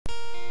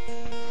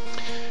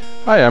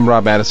Hi, I'm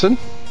Rob Addison,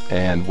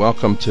 and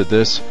welcome to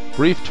this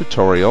brief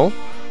tutorial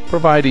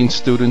providing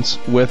students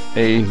with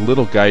a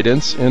little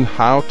guidance in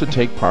how to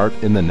take part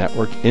in the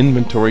Network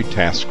Inventory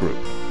Task Group.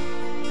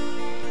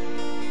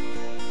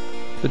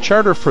 The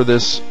charter for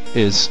this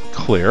is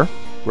clear.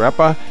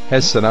 REPA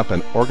has set up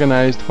an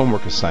organized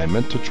homework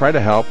assignment to try to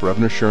help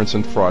revenue assurance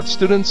and fraud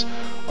students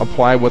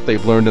apply what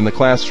they've learned in the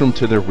classroom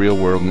to their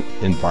real-world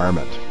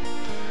environment.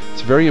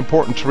 It's very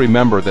important to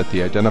remember that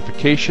the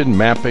identification,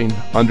 mapping,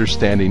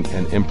 understanding,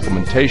 and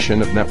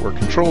implementation of network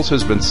controls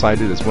has been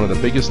cited as one of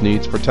the biggest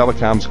needs for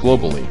telecoms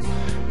globally,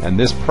 and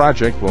this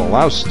project will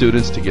allow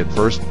students to get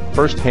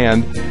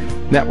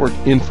first-hand network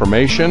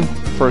information,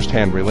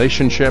 first-hand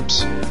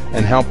relationships,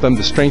 and help them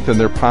to strengthen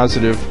their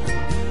positive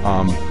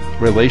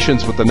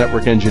relations with the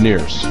network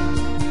engineers.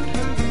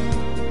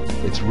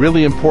 It's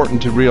really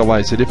important to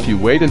realize that if you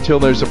wait until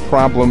there's a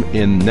problem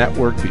in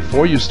network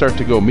before you start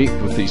to go meet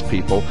with these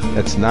people,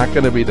 that's not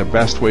going to be the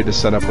best way to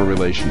set up a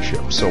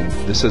relationship. So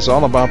this is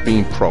all about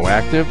being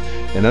proactive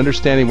and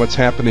understanding what's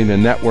happening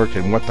in network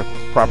and what the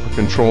proper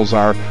controls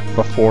are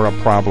before a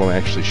problem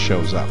actually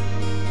shows up.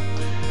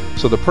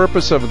 So the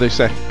purpose of this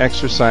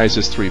exercise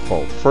is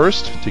threefold.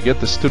 First, to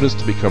get the students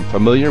to become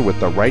familiar with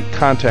the right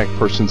contact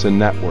persons in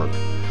network.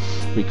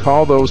 We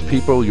call those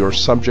people your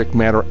subject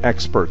matter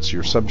experts,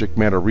 your subject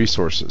matter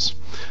resources.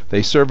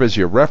 They serve as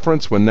your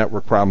reference when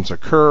network problems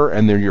occur,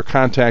 and they're your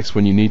contacts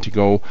when you need to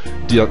go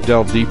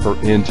delve deeper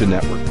into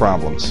network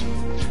problems.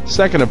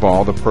 Second of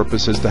all, the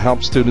purpose is to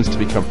help students to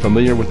become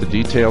familiar with the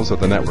details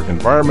of the network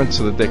environment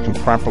so that they can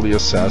properly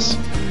assess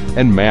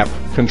and map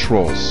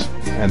controls.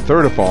 And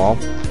third of all,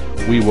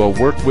 we will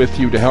work with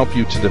you to help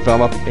you to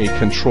develop a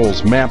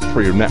controls map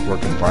for your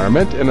network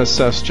environment and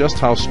assess just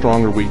how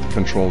strong or weak the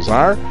controls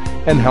are,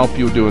 and help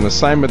you do an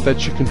assignment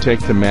that you can take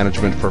to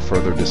management for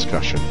further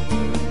discussion.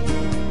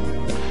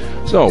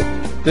 So,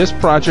 this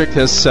project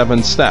has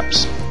 7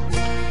 steps.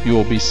 You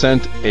will be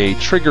sent a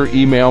trigger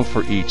email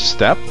for each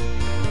step,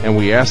 and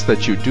we ask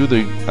that you do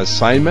the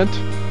assignment,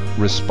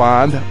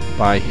 respond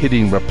by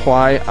hitting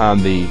reply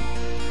on the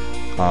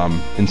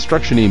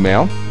instruction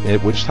email,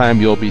 at which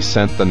time you'll be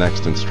sent the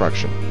next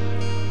instruction.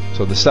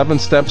 So the 7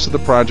 steps of the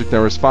project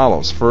are as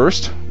follows.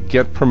 First,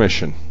 get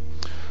permission.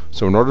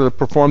 So in order to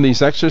perform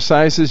these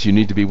exercises, you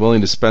need to be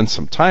willing to spend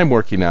some time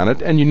working on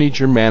it, and you need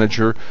your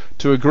manager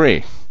to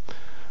agree.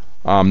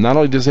 Not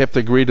only does he have to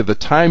agree to the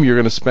time you're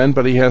going to spend,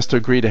 but he has to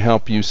agree to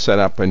help you set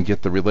up and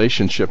get the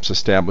relationships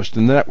established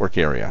in the network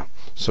area.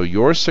 So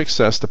your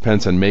success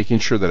depends on making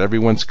sure that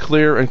everyone's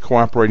clear and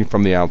cooperating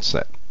from the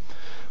outset.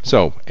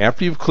 So,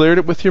 after you've cleared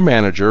it with your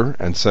manager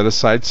and set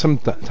aside some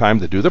time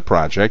to do the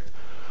project,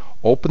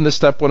 open the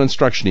Step 1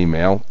 instruction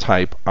email,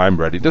 type "I'm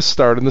ready to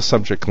start" in the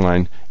subject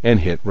line, and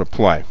hit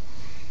reply.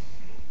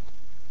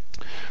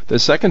 The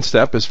second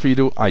step is for you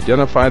to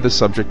identify the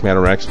subject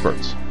matter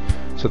experts.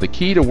 So the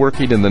key to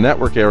working in the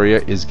network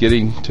area is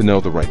getting to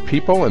know the right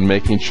people and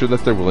making sure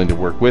that they're willing to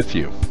work with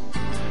you.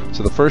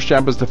 So the first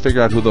job is to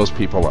figure out who those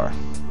people are.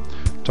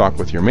 Talk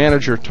with your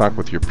manager, talk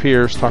with your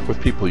peers, talk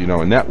with people you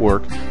know in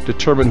network,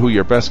 determine who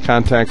your best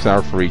contacts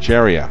are for each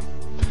area.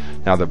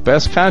 Now the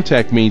best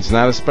contact means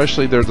not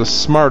especially they're the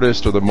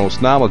smartest or the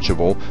most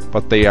knowledgeable,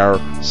 but they are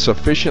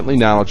sufficiently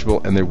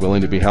knowledgeable and they're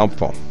willing to be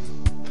helpful.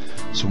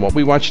 So what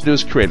we want you to do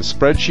is create a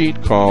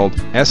spreadsheet called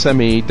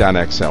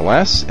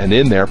sme.xls, and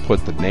in there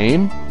put the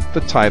name,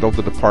 the title,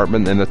 the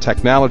department, and the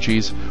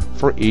technologies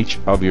for each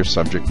of your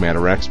subject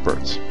matter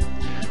experts.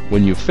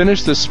 When you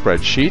finish this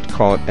spreadsheet,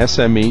 call it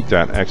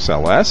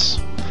sme.xls,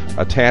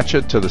 attach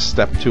it to the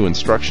Step 2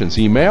 instructions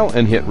email,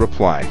 and hit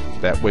reply.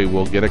 That way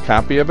we'll get a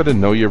copy of it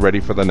and know you're ready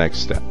for the next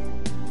step.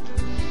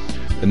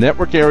 The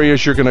network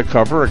areas you're going to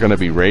cover are going to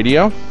be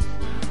radio,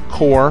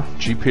 core,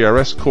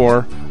 GPRS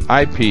core,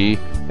 IP,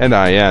 and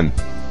IN.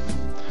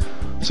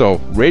 So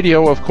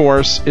radio, of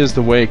course, is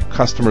the way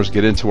customers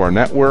get into our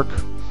network.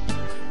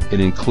 It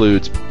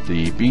includes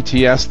the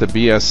BTS, the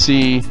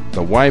BSC,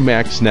 the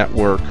WiMAX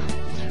network.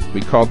 We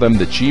call them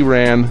the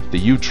GRAN, the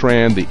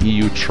UTRAN, the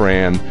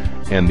EUTRAN,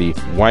 and the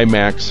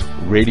WiMAX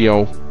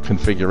radio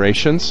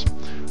configurations.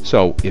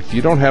 So if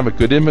you don't have a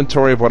good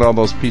inventory of what all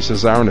those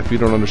pieces are, and if you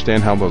don't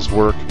understand how those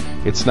work,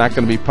 it's not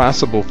going to be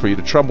possible for you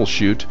to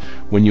troubleshoot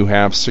when you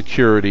have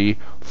security,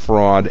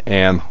 fraud,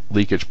 and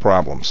leakage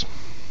problems.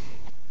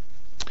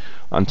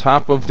 On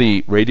top of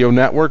the radio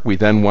network, we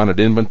then want an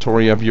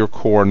inventory of your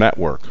core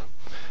network.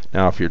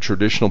 Now if you're a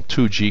traditional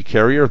 2G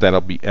carrier,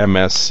 that'll be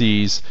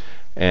MSCs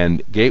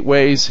and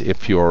gateways.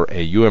 If you're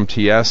a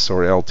UMTS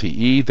or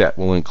LTE, that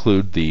will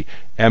include the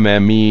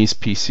MMEs,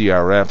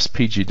 PCRFs,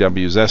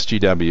 PGWs,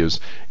 SGWs.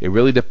 It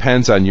really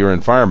depends on your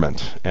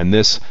environment, and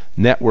this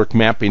network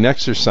mapping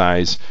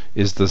exercise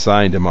is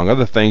designed, among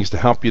other things, to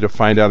help you to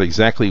find out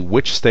exactly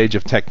which stage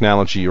of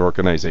technology your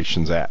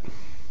organization's at.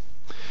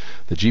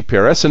 The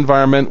GPRS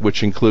environment,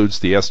 which includes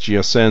the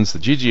SGSNs, the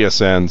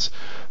GGSNs,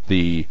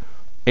 the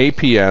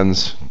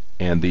APNs,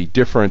 and the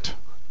different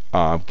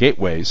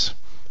gateways,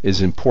 is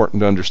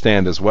important to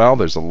understand as well.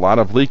 There's a lot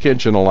of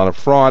leakage and a lot of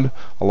fraud,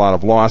 a lot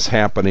of loss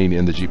happening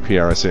in the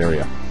GPRS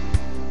area.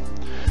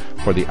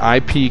 For the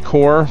IP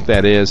core,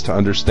 that is to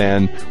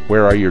understand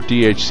where are your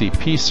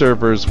DHCP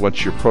servers,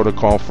 what's your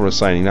protocol for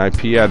assigning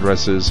IP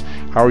addresses,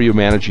 how are you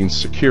managing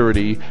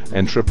security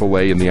and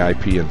AAA in the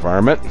IP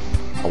environment,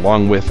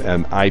 along with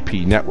an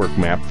IP network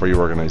map for your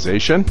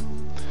organization.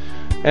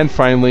 And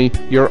finally,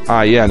 your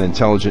IN,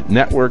 Intelligent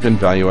Network and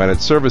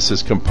Value-Added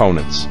Services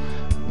components.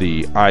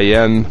 The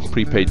IN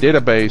prepaid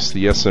database,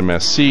 the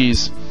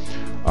SMSCs,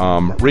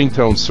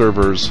 ringtone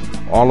servers,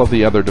 all of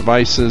the other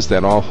devices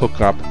that all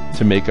hook up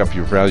to make up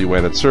your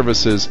value-added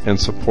services and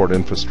support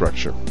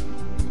infrastructure.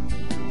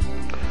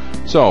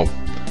 So,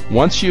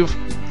 once you've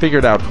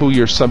figured out who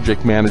your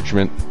subject matter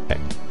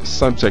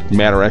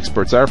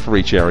experts are for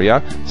each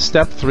area,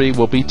 step 3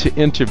 will be to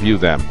interview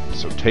them.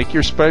 So take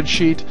your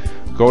spreadsheet,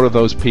 go to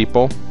those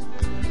people,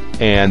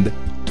 and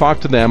talk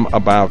to them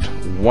about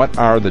what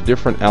are the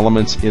different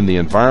elements in the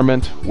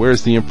environment,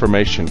 where's the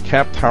information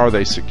kept, how are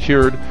they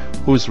secured,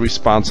 who's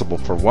responsible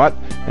for what,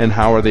 and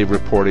how are they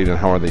reporting and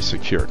how are they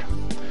secured.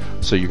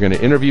 So you're going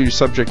to interview your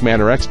subject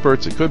matter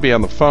experts. It could be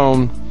on the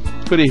phone,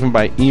 could even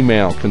by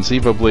email,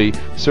 conceivably.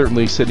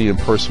 Certainly sitting in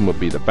person would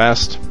be the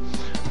best.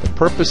 The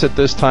purpose at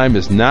this time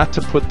is not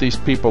to put these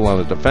people on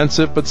the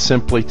defensive, but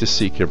simply to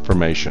seek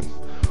information.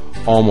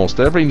 Almost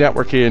every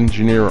network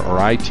engineer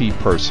or IT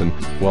person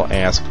will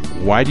ask,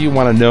 why do you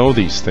want to know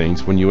these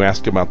things when you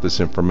ask about this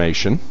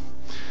information?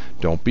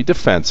 Don't be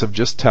defensive.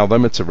 Just tell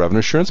them it's a revenue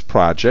assurance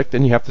project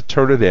and you have to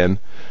turn it in,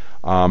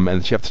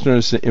 and you have to turn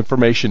this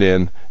information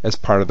in as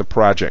part of the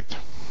project.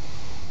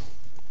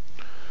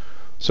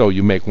 So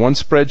you make one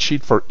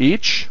spreadsheet for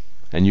each,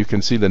 and you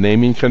can see the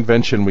naming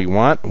convention we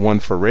want, one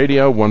for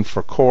radio, one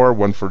for core,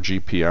 one for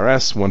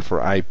GPRS, one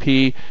for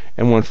IP,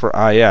 and one for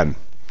IN.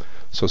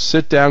 So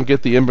sit down,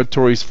 get the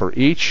inventories for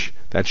each.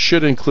 That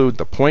should include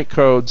the point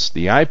codes,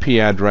 the IP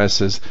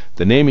addresses,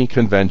 the naming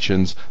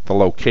conventions, the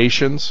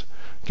locations.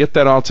 Get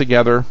that all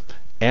together.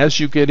 As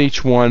you get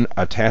each one,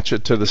 attach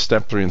it to the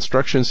Step 3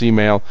 instructions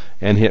email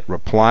and hit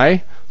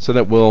reply so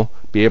that we'll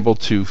be able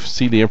to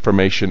see the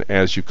information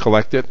as you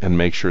collect it and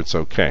make sure it's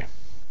okay.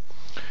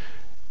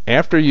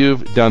 After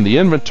you've done the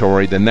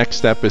inventory, the next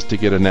step is to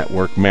get a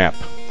network map.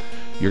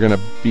 You're going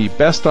to be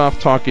best off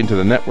talking to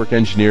the network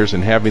engineers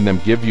and having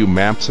them give you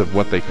maps of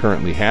what they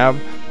currently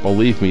have.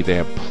 Believe me, they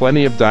have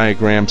plenty of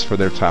diagrams for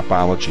their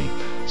topology.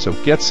 So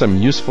get some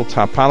useful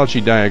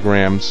topology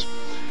diagrams,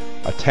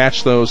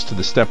 attach those to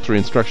the Step 3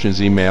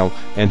 instructions email,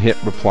 and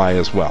hit reply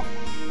as well.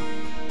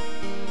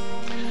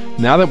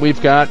 Now that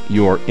we've got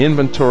your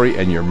inventory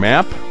and your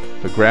map,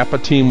 the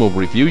GRAPPA team will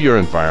review your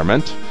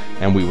environment,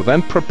 and we will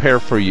then prepare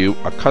for you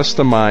a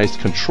customized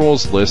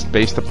controls list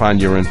based upon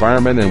your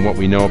environment and what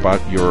we know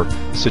about your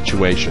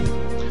situation.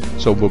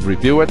 So we'll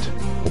review it,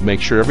 we'll make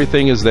sure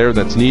everything is there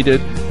that's needed,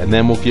 and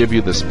then we'll give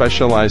you the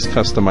specialized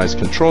customized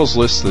controls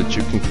list so that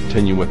you can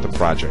continue with the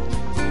project.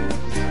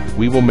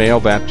 We will mail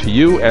that to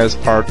you as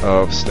part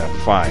of Step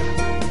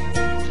 5.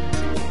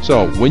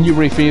 So when you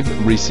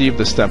receive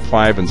the Step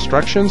 5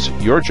 instructions,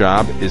 your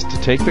job is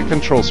to take the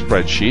control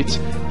spreadsheets,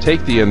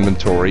 take the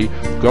inventory,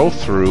 go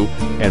through,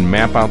 and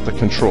map out the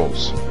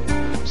controls.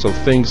 So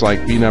things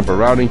like B-number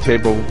routing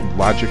table,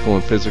 logical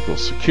and physical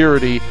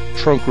security,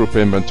 trunk group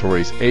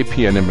inventories,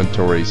 APN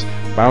inventories,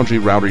 boundary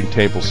routing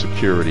table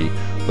security.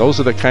 Those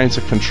are the kinds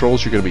of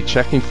controls you're going to be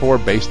checking for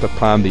based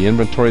upon the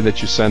inventory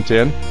that you sent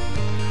in.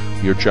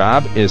 Your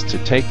job is to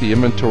take the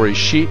inventory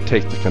sheet,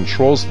 take the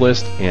controls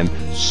list, and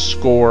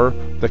score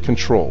the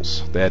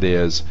controls. That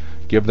is,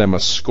 give them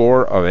a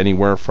score of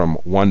anywhere from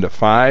 1 to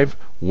 5,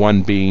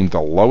 1 being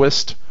the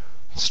lowest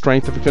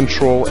strength of a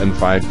control and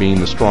 5 being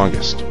the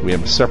strongest. We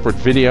have a separate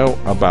video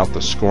about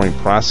the scoring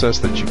process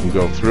that you can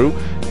go through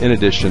in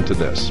addition to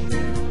this.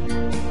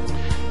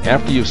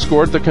 After you've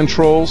scored the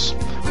controls,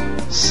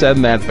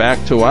 send that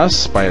back to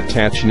us by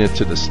attaching it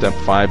to the Step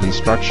 5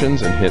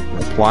 instructions and hit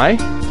reply.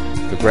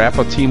 The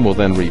GRAPPA team will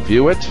then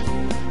review it,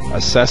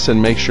 assess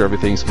and make sure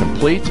everything's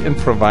complete, and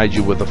provide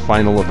you with a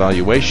final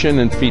evaluation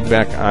and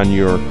feedback on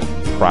your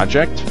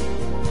project.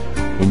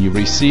 When you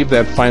receive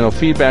that final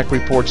feedback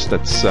report,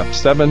 that's Step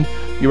 7,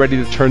 you're ready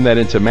to turn that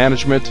into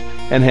management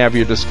and have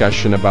your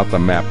discussion about the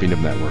mapping of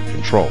network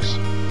controls.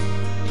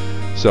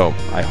 So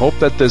I hope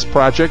that this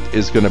project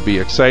is going to be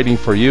exciting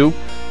for you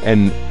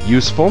and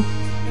useful.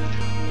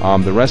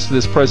 The rest of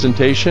this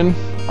presentation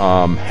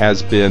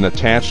has been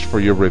attached for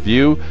your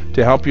review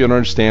to help you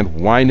understand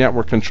why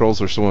network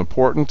controls are so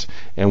important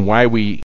and why we